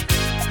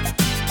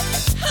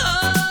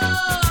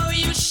 Oh,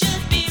 you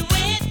should be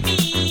with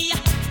me.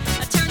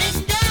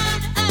 Turning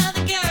down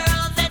other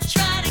girls that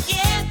try to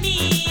get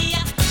me.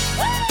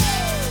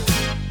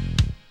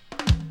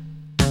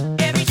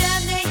 Every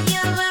time that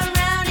you're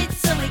around, it's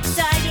so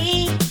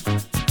exciting.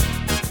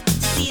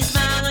 To see a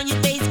smile on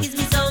your face gives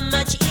me so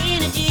much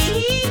energy.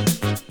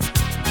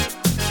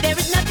 There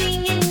is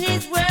nothing in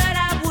this world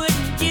I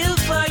wouldn't do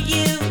for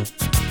you.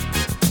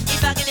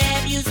 If I could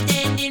have you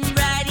standing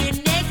right here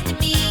next to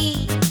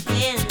me.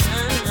 Yeah,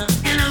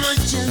 and I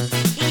want you,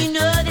 and you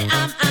know that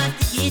I'm out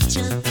to get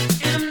you.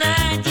 And I'm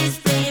not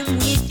just playing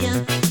with you.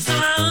 So I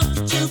hope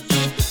that you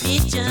get the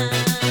picture.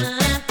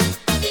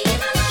 Be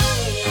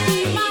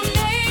my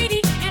lady,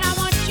 and I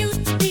want you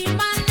to be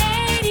my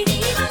lady.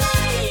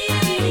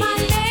 Be my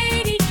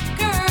lady,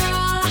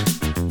 girl.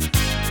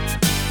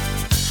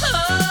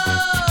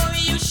 Oh,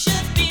 you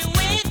should be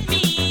with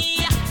me.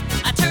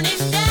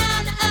 Turning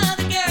down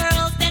other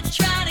girls that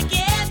try to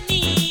get me.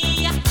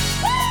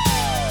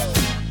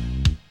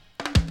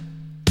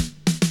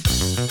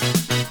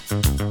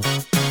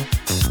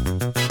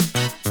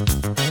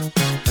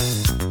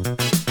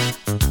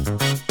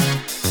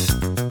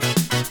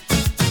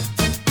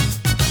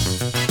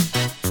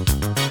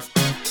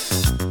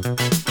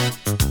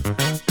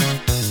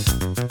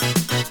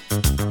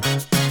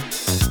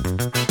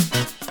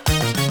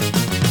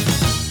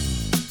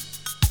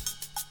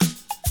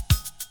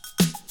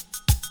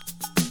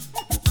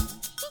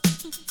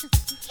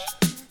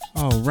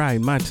 All right,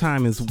 my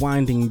time is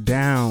winding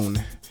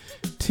down.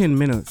 10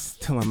 minutes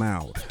till I'm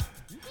out.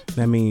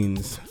 That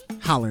means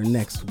holler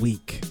next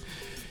week.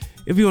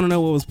 If you want to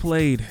know what was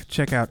played,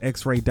 check out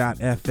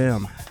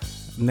xray.fm.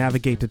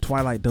 Navigate to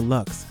Twilight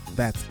Deluxe.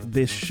 That's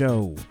this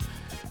show.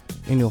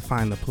 And you'll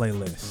find the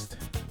playlist.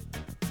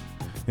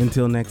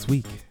 Until next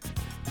week,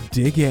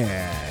 dig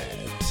it.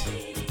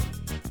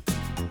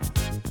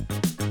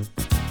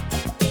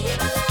 Be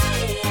my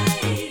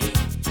lady.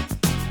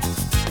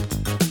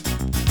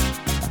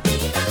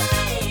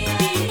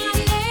 Be my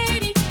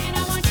lady, and I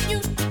want you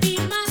to be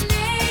my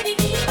lady.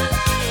 Be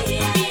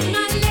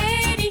my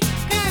lady,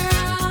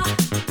 girl.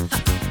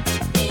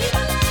 Be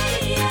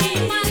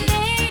my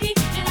lady,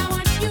 and I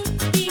want you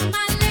to be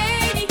my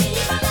lady.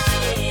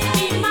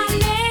 Be my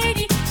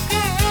lady,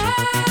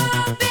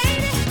 girl.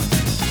 Baby,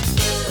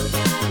 you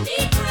got me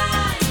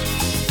crying.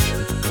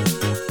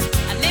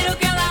 A little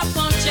girl, I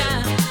want ya,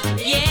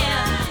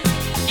 yeah.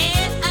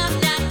 And I'm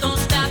not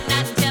gonna stop,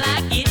 not until I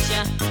get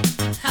ya.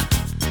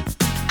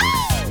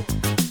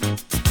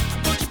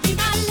 Won't you be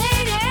my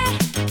lady?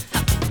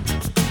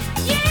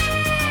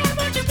 Yeah,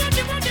 won't you be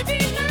my lady?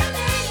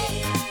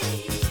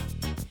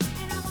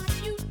 And I want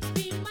you to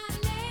be my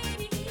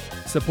lady.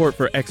 Support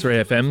for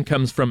X-Ray FM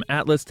comes from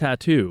Atlas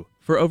Tattoo.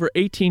 For over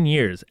 18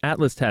 years,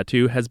 Atlas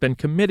Tattoo has been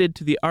committed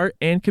to the art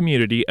and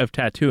community of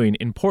tattooing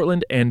in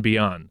Portland and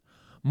beyond.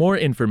 More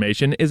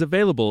information is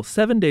available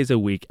 7 days a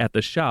week at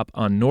the shop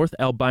on North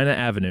Albina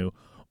Avenue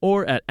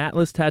or at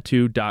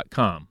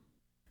atlastattoo.com.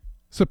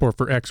 Support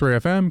for X-Ray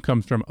FM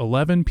comes from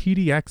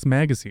 11PDX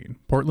Magazine,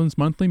 Portland's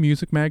monthly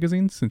music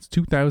magazine since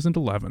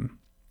 2011.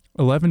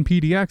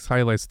 11PDX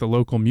highlights the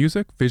local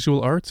music, visual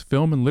arts,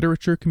 film, and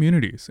literature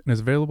communities and is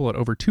available at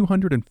over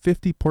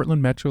 250 Portland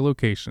metro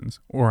locations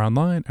or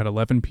online at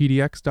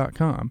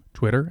 11pdx.com,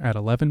 Twitter at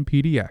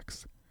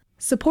 11pdx.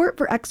 Support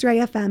for X-Ray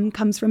FM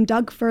comes from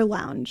Doug Fir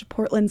Lounge,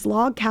 Portland's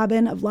log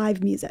cabin of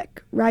live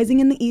music, rising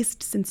in the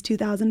East since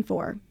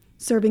 2004,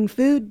 serving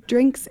food,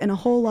 drinks, and a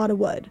whole lot of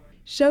wood.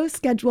 Show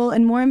schedule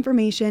and more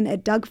information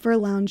at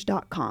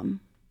dougfirlounge.com.